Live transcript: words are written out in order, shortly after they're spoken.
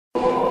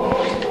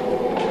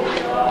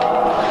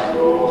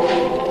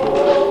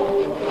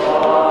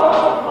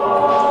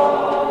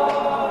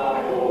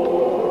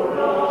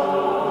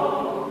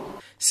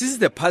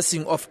the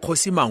passing of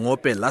Kgosi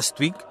Mangope last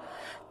week,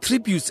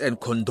 tributes and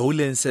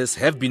condolences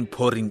have been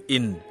pouring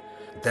in.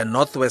 The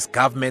Northwest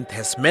government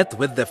has met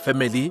with the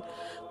family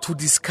to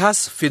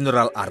discuss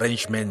funeral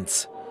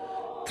arrangements.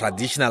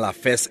 Traditional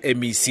Affairs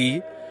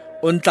MEC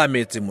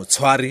Ontlametse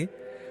Motshwari,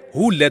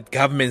 who led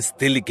government's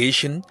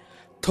delegation,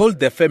 told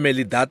the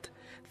family that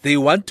they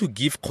want to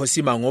give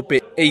Kgosi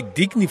Mangope a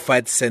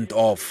dignified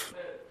send-off.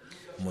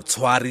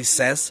 Motshwari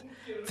says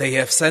they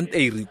have sent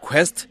a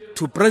request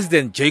to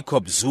President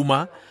Jacob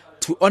Zuma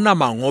to honor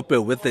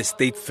Mangope with a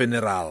state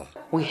funeral.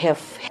 We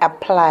have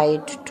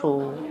applied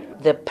to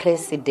the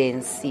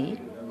presidency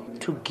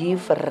to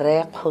give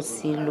Re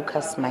Kgosi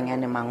Lucas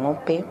Manyane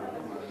Mangope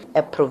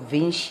a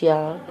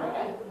provincial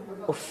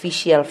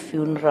official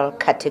funeral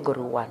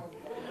category 1.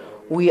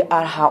 We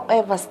are,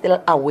 however,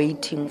 still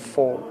awaiting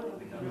for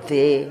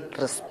the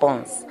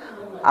response.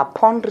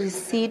 Upon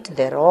receipt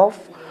thereof,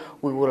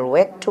 we will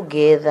work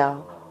together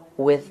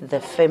with the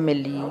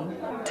family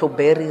to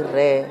bury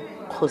Re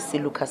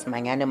Kgosi Lucas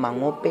Manyane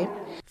Mangope.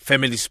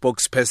 Family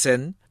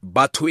spokesperson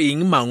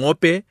Batuing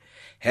Mangope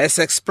has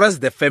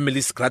expressed the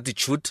family's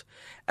gratitude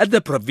at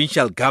the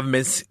provincial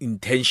government's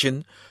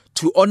intention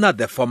to honor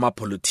the former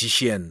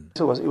politician.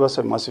 He was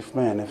a massive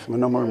man, a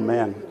phenomenal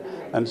man.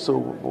 And so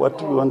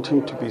what we want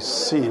him to be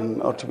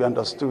seen or to be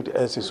understood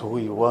as is who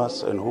he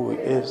was and who he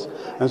is.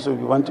 And so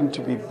we want him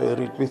to be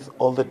buried with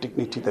all the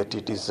dignity that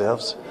he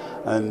deserves.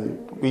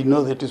 And we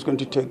know that it's going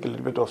to take a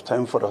little bit of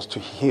time for us to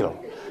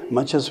heal,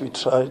 much as we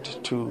tried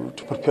to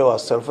prepare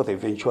ourselves for the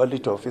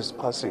eventuality of his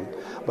passing.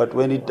 But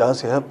when it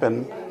does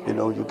happen,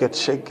 you get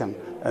shaken.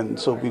 And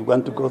so we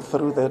want to go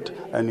through that,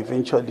 and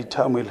eventually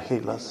time will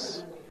heal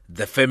us.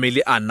 The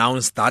family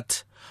announced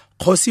that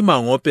Kgosi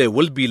Mangope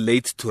will be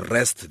laid to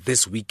rest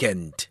this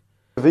weekend.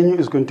 The venue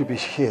is going to be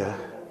here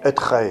at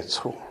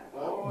Gaetsho.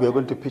 We are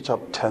going to pitch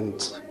up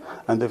tents,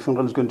 and the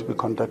funeral is going to be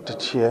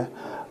conducted here.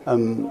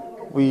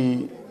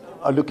 We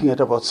are looking at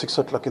about 6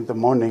 o'clock in the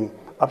morning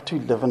up to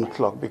 11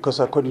 o'clock, because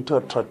according to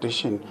our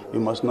tradition, you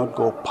must not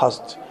go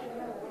past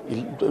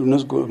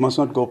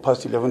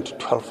 11 to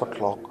 12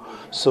 o'clock.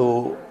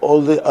 So all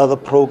the other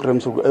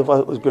programs,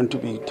 whoever is going to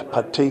be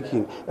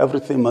partaking,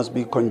 everything must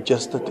be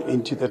congested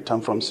into the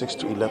time from 6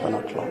 to 11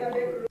 o'clock.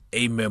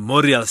 A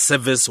memorial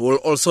service will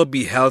also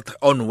be held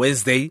on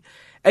Wednesday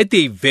at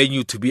a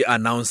venue to be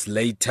announced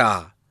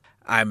later.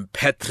 I'm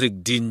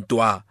Patrick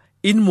Dintwa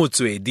in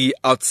Motswedi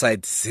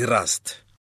outside Zeerust.